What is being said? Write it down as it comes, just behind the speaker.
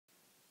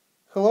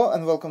Hello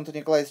and welcome to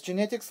Nikolay's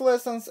genetics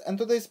lessons, and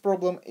today's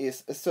problem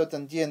is a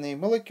certain DNA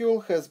molecule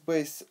has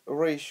base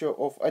ratio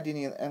of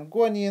adenine and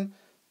guanine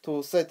to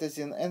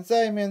cytosine and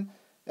thymine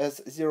as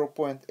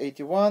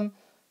 0.81.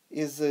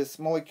 Is this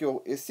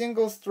molecule is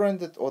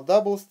single-stranded or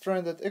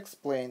double-stranded?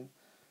 Explain.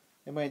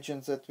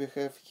 Imagine that we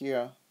have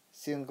here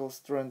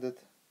single-stranded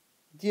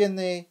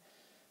DNA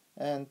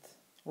and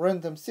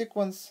random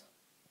sequence,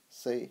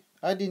 say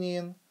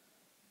adenine,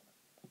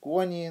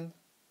 guanine,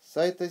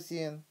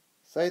 cytosine,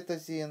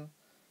 cytosine,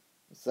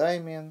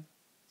 thymine,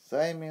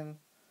 thymine,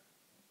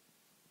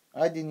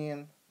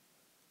 adenine,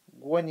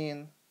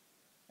 guanine,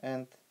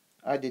 and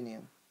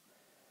adenine.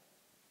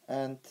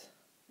 And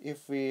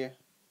if we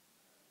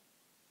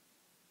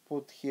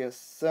put here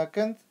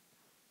second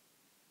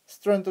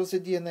strand of the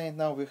DNA,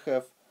 now we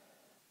have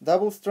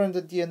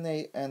double-stranded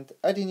DNA, and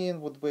adenine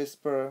would base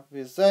pair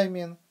with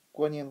thymine,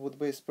 guanine would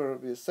base pair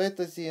with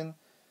cytosine.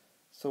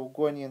 So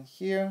guanine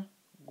here,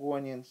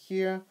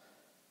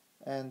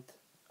 and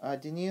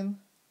adenine,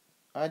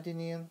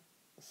 adenine,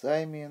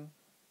 thymine,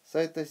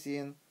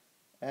 cytosine,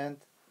 and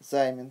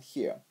thymine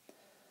here.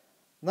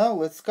 Now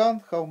let's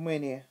count how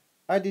many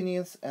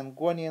adenines and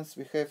guanines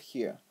we have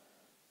here.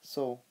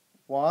 So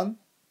 1,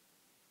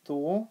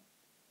 2,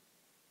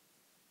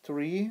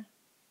 3,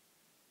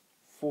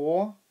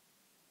 4,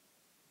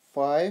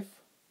 5,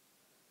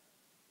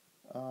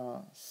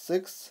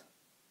 6,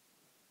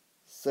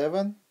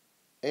 7,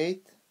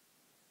 8,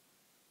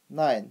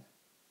 9.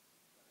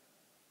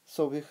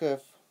 So we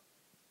have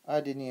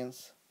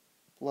adenines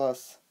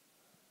plus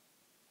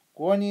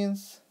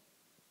guanines,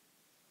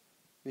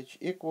 which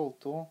equal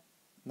to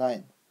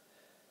 9.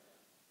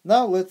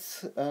 Now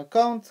let's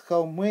count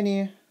how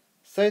many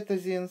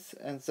cytosines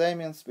and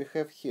thymines we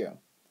have here.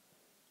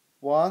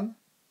 1,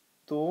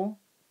 2,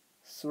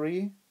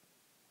 3,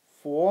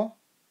 4,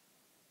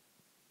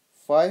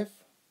 5,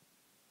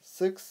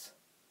 6,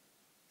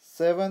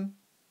 7,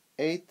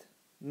 8,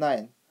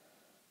 9.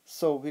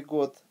 So we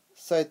got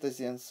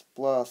cytosines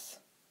plus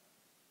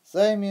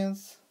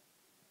thymines,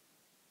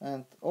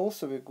 and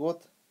also we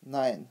got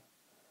 9.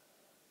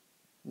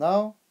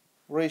 Now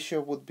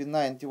ratio would be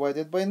 9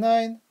 divided by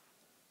 9,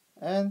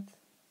 and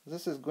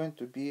this is going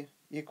to be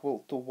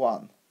equal to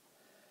 1.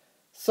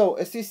 So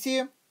as you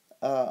see,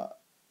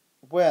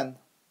 when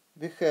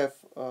we have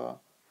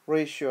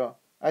ratio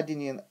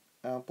adenine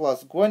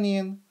plus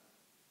guanine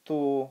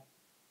to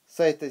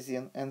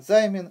cytosine and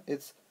thymine,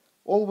 it's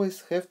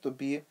always have to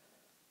be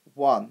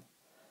 1.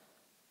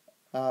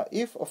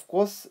 If, of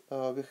course,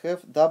 we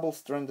have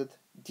double-stranded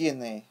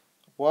DNA.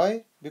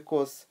 Why?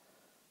 Because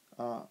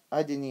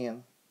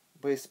adenine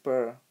base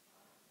pair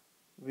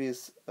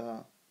with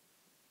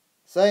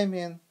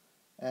thymine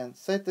and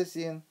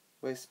cytosine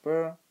base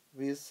pair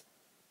with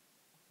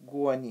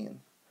guanine.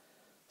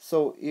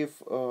 So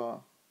if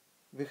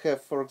we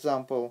have, for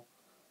example,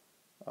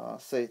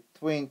 say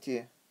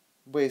 20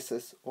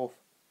 bases of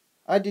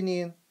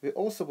adenine, we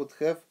also would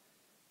have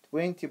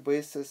 20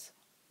 bases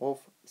of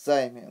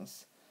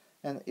thymines.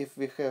 And if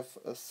we have,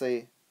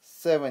 say,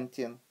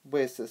 17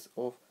 bases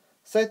of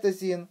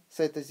cytosine,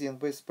 cytosine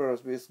base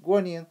pairs with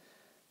guanine,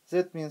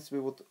 that means we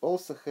would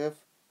also have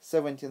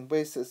 17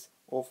 bases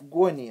of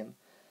guanine.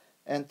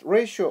 And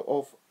ratio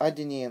of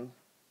adenine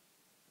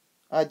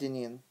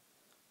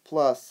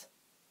plus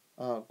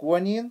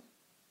guanine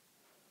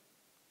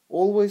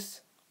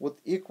always would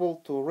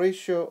equal to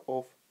ratio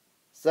of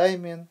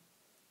thymine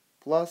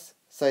plus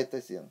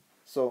cytosine.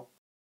 So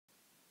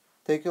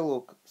take a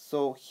look.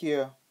 So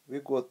here we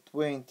got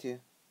 20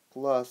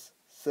 plus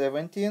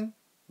 17,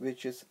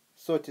 which is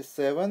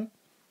 37,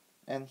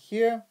 and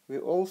here we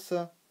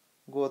also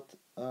got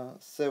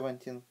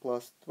 17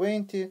 plus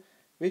 20,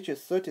 which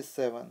is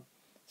 37.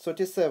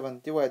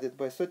 37 divided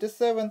by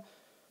 37,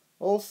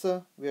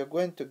 also we are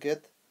going to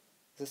get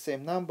the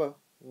same number,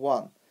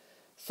 1.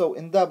 So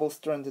in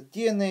double-stranded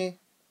DNA,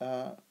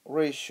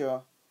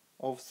 ratio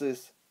of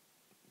these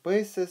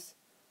bases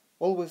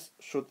always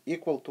should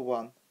equal to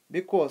 1.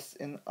 Because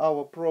in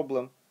our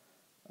problem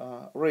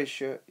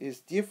ratio is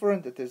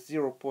different, it is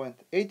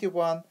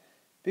 0.81,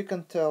 we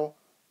can tell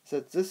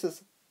that this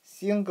is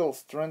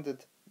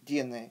single-stranded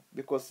DNA,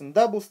 because in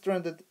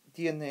double-stranded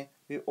DNA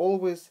we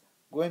always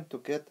going to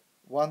get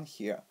 1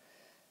 here.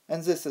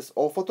 And this is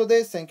all for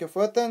today. Thank you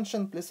for your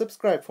attention. Please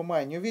subscribe for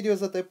my new videos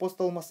that I post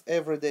almost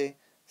every day.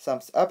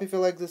 Thumbs up if you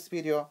like this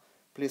video.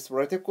 Please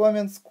write your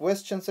comments,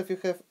 questions if you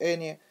have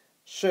any.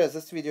 Share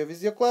this video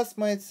with your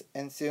classmates,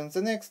 and see you in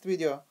the next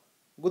video.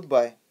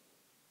 Goodbye.